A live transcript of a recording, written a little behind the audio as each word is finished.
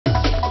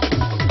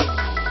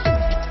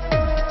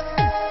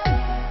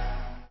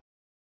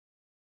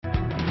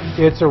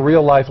It's a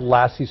real-life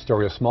Lassie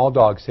story. A small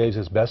dog saves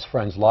his best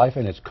friend's life,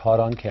 and it's caught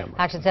on camera.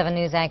 Action 7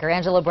 News anchor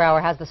Angela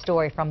Brower has the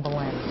story from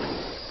Berlin.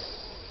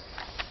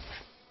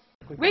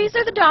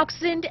 Razor the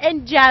Dachshund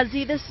and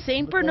Jazzy the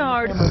St.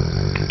 Bernard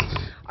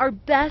are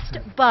best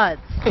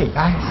buds. Hey,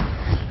 guys.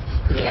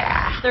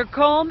 Yeah. They're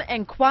calm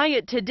and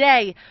quiet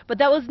today, but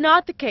that was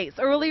not the case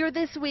earlier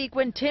this week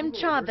when Tim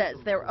Chavez,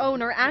 their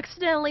owner,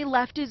 accidentally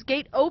left his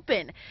gate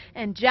open,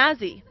 and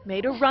Jazzy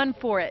made a run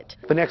for it.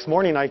 The next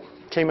morning, I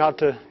came out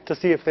to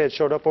see if they had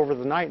showed up over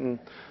the night, and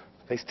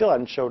they still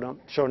hadn't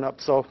shown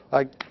up. So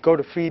I go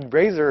to feed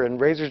Razor,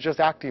 and Razor's just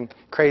acting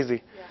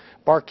crazy.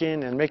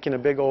 Barking and making a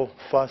big old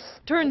fuss.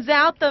 Turns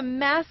out the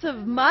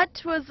massive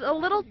mutt was a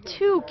little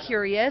too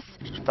curious.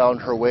 She found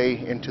her way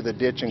into the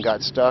ditch and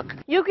got stuck.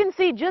 You can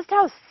see just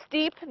how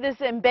steep this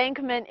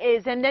embankment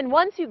is, and then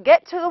once you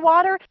get to the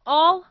water,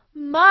 all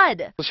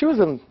mud. She was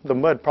in the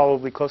mud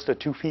probably close to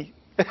 2 feet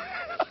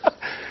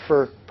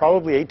for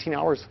probably 18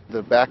 hours.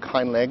 The back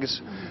hind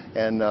legs,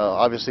 and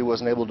obviously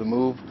wasn't able to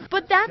move.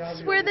 But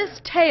that's where this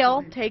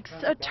tale takes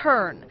a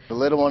turn. The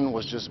little one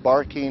was just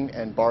barking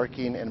and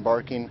barking and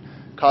barking,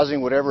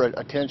 causing whatever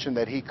attention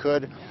that he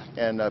could,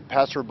 and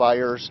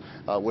passerbyers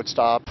would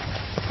stop.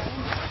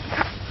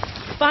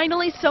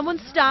 Finally, someone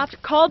stopped,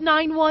 called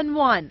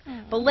 911.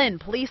 Berlin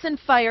police and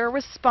fire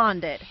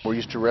responded. We're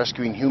used to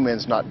rescuing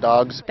humans, not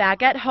dogs.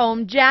 Back at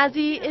home,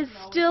 Jazzy is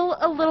still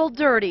a little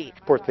dirty,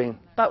 Poor thing.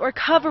 but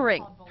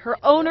recovering. Her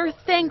owner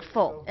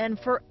thankful and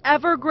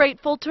forever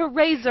grateful to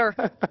Razor,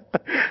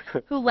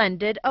 who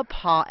lended a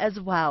paw as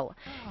well.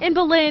 In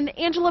Berlin,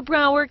 Angela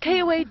Brower,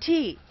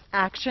 KOAT.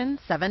 Action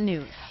 7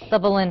 News. The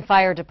Berlin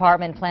Fire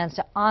Department plans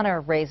to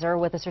honor Razor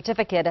with a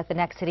certificate at the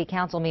next City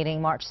Council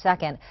meeting March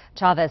 2nd.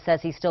 Chavez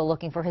says he's still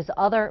looking for his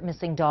other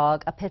missing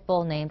dog, a pit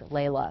bull named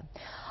Layla.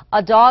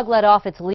 A dog let off its leash